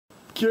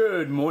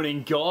Good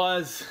morning,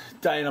 guys.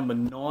 Day number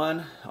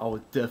 9. I was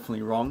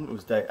definitely wrong. It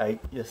was day 8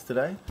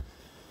 yesterday.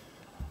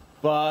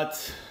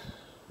 But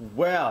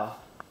wow,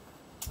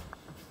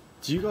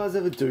 do you guys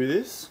ever do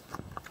this?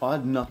 I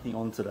had nothing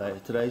on today.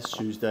 Today's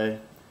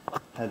Tuesday.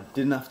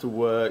 Didn't have to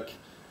work.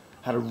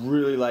 Had a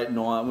really late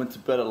night. Went to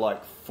bed at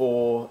like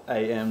 4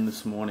 a.m.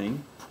 this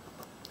morning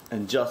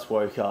and just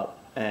woke up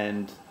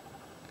and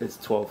it's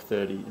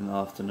 12:30 in the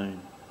afternoon.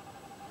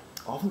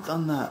 I haven't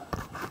done that.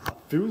 It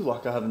feels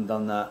like I haven't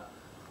done that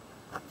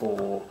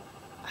for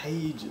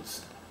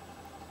ages.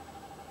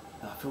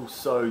 I feel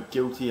so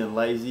guilty and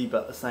lazy,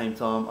 but at the same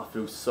time I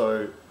feel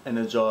so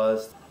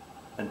energized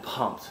and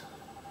pumped.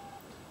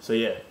 So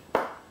yeah,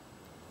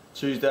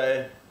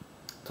 Tuesday,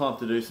 time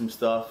to do some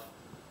stuff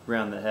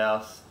around the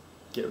house,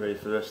 get ready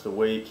for the rest of the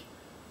week,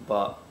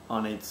 but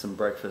I need some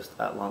breakfast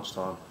at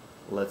lunchtime.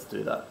 Let's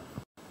do that.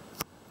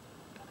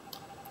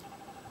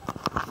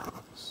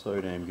 So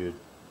damn good.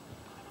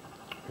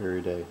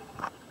 Every day.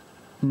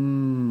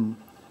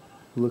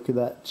 Look at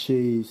that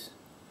cheese.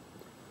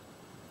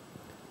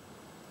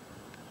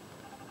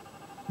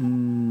 It's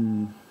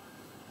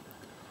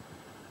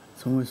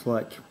almost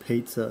like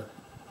pizza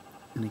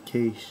in a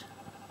quiche.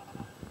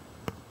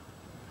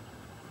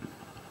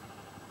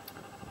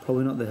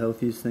 Probably not the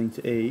healthiest thing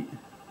to eat,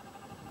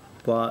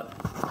 but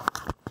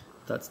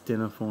that's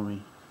dinner for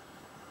me.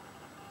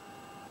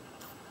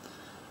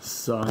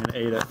 So I'm gonna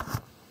eat it.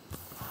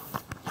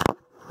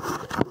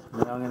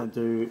 Now I'm going to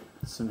do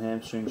some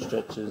hamstring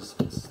stretches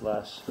 /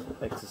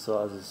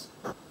 exercises.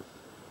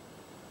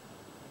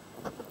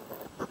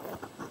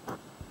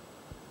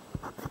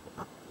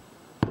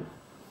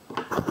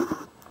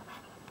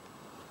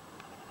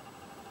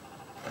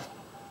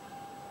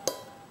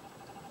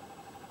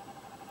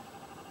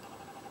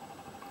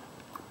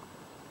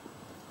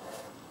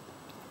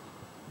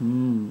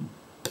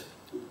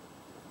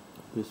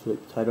 Bit of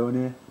sweet potato in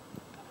here.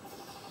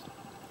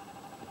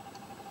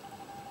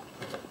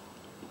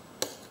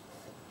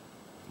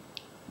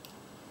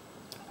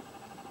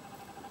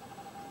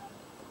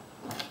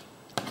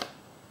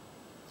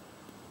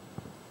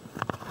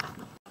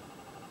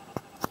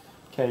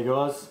 Okay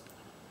guys,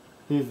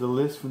 here's the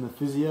list from the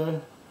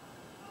physio.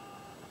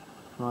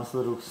 Nice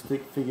little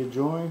stick figure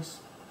drawings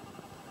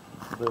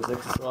of those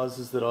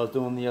exercises that I was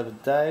doing the other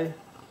day.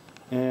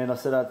 And I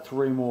said I had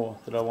 3 more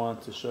that I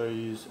wanted to show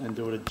you and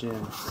do at a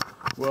gym.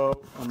 Well,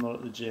 I'm not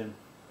at the gym.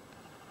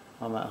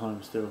 I'm at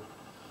home still.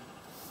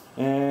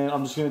 And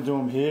I'm just going to do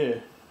them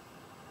here.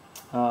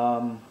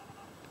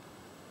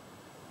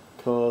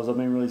 Because I've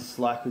been really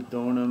slack with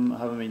doing them. I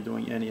haven't been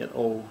doing any at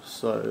all.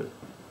 So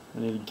I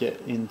need to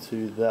get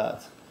into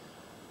that.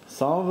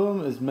 Some of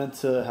them is meant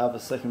to have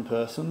a second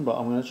person, but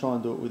I'm going to try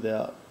and do it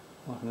without.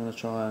 I'm going to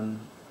try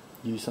and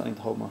use something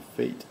to hold my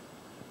feet.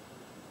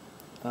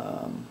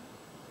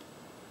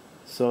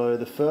 So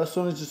the first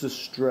one is just a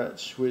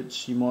stretch,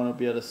 which you might not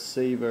be able to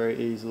see very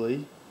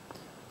easily.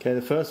 Okay,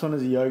 the first one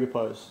is a yoga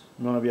pose.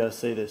 You might not be able to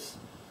see this.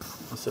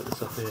 I'll set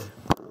this up here.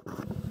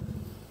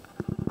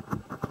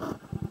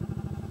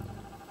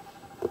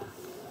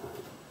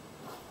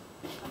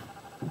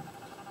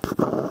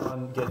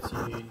 One gets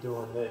you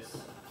doing this.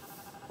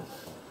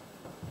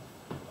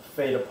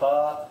 Feet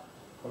apart.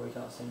 Probably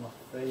can't see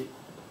my feet.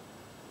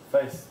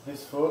 Face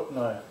this foot.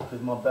 No,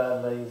 because my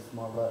bad leg is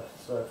my left.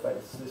 So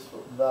face this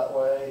foot that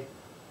way.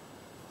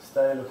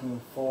 Stay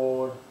looking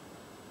forward.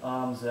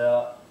 Arms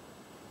out.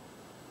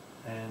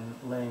 And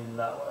lean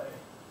that way.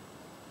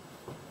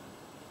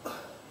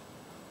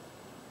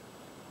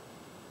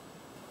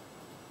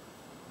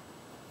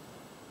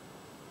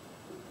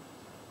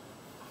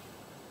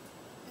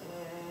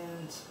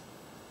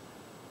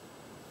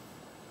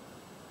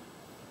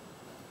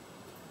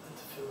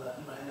 Feel that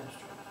in my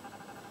hamstring.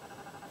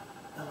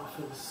 And I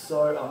feel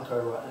so unco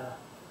right now.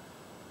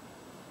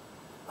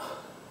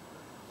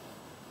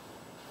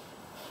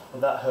 Well,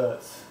 that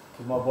hurts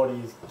because my body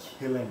is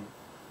killing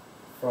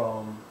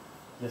from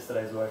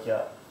yesterday's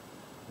workout.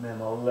 Man,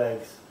 my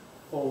legs,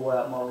 all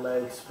out my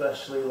legs,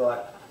 especially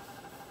like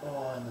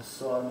in the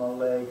side of my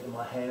leg and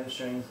my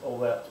hamstrings, all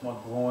the way up to my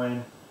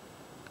groin.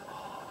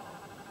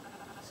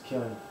 It's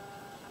killing me.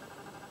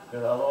 Go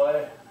the other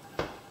way.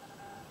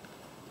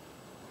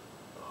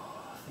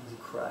 Things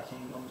are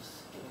cracking. I'm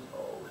just getting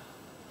old.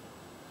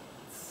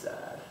 It's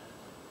sad.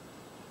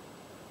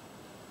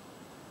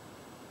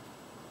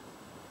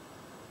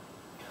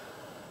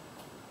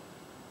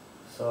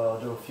 So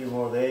I'll do a few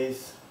more of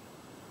these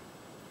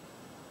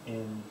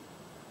in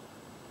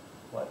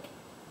like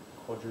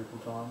quadruple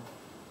time.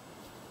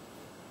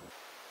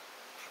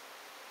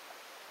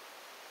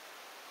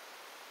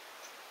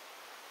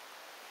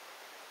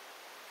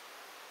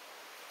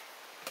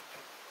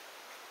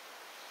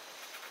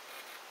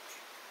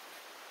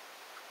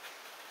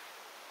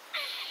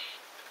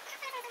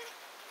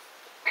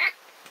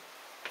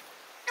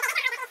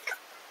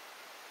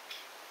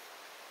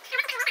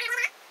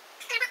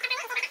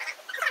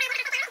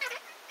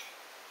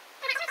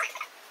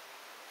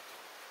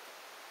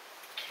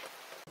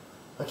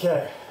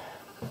 Okay,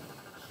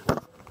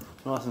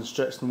 nice and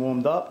stretched and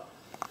warmed up.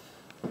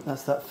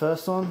 that's that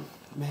first one.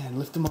 Man,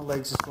 lifting my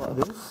legs just like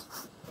this.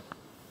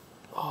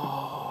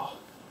 Oh,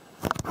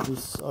 it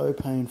is so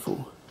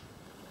painful.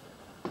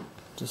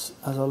 Just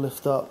as I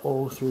lift up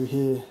all through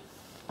here,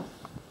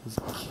 it's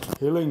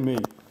killing me.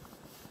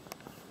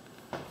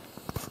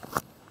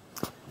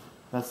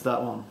 That's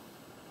that one.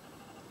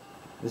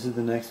 This is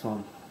the next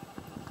one.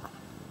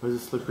 Where's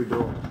the slippery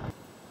door?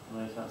 I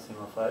know you can't see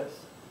my face,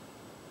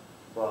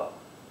 but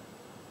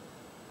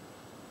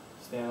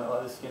stand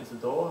like this against the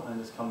door and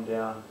just come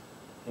down.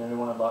 You only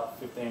want like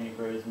 15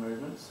 degrees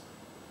movements,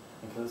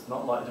 because it's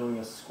not like doing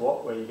a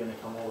squat where you're going to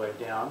come all the way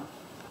down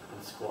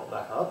and squat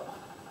back up.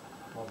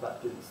 My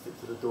back didn't stick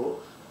to the door,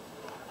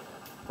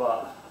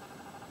 but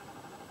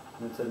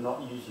you need to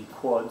not use your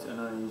quads and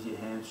only use your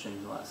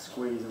hamstrings. Like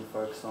squeeze and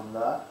focus on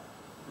that,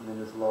 and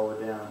then just lower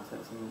down,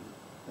 tensing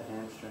the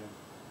hamstring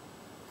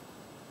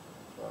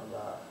like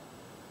that.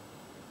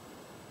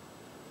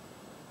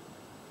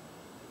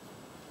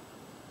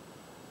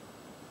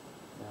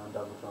 Now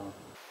double time.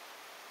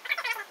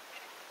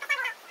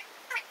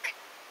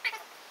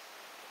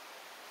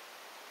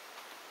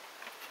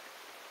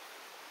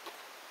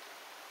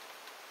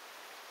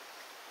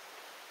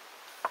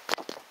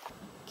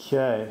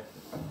 Okay,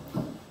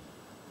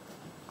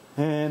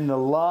 and the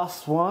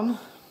last one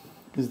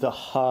is the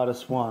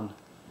hardest one,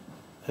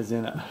 as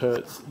in it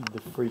hurts the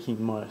freaking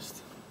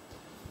most,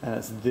 and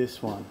it's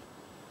this one.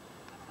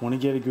 I want to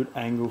get a good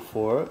angle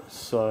for it,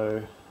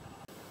 so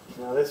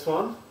now this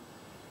one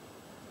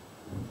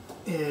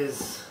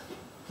is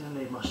going to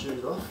need my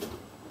shoes off. So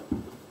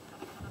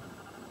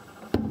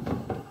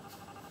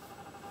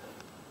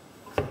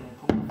I'm going to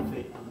put my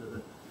feet under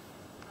the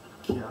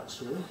couch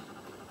here,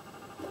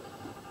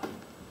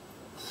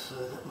 so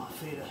that my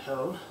feet are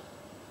held,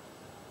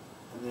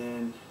 and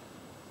then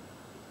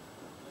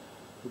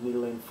you need to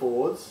lean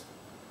forwards,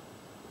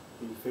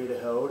 your feet are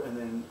held, and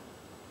then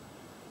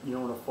you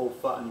don't want to fall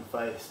flat on your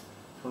face.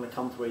 You want to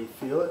come to where you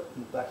feel it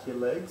in the back of your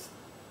legs,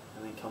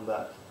 and then come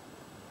back.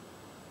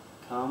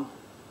 Come,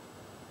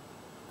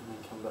 and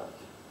then come back.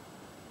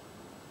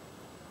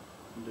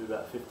 And do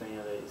about 15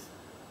 of these,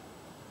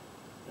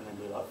 and then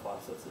do like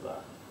 5 sets of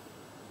that.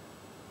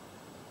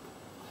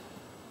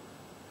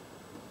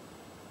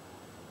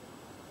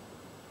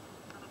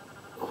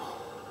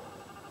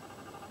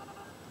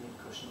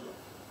 Cushion it.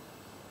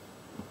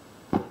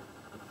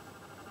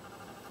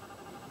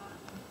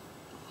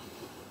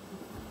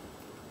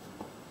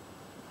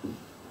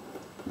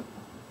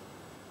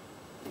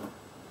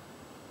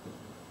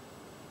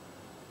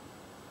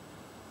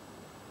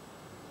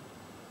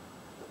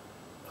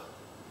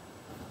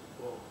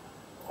 Whoa.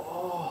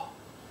 Oh,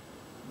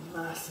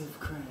 massive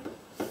cramp.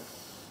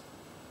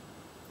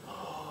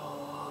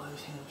 Oh,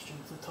 those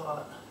hamstrings are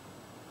tight.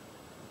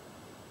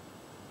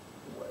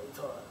 Way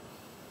tight.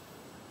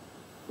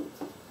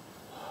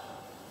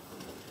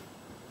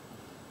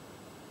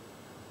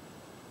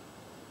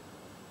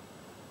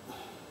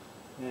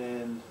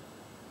 And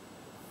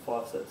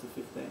 5 sets of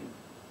 15,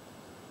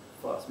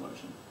 fast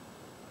motion.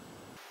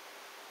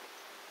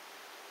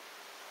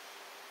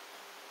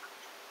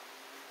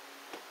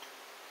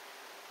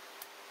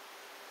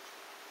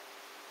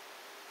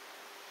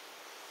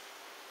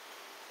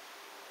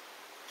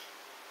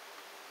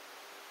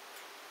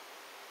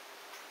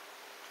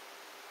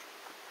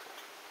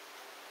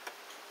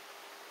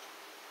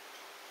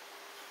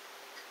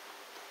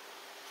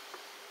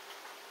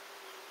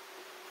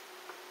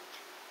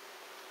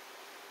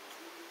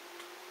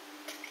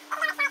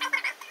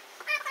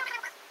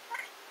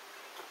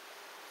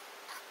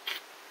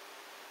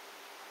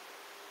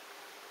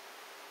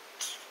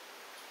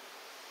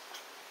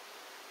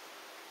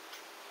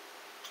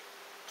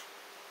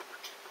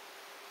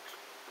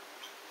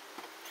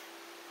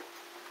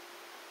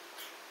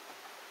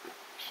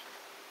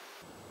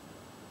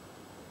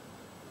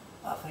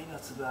 I think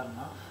that's about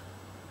enough.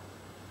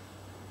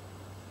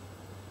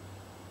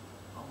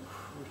 I'm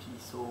pretty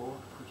sore,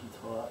 pretty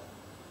tight,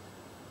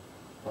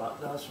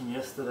 but that was from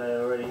yesterday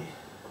already.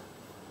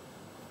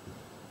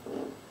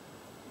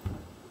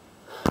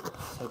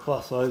 So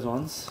plus those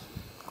ones,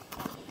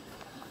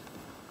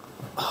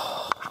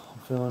 I'm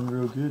feeling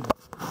real good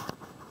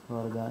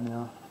right about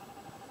now.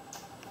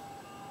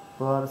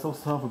 But it's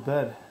also time for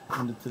bed.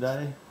 End of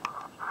today.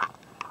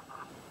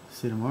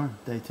 See you tomorrow,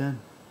 day 10.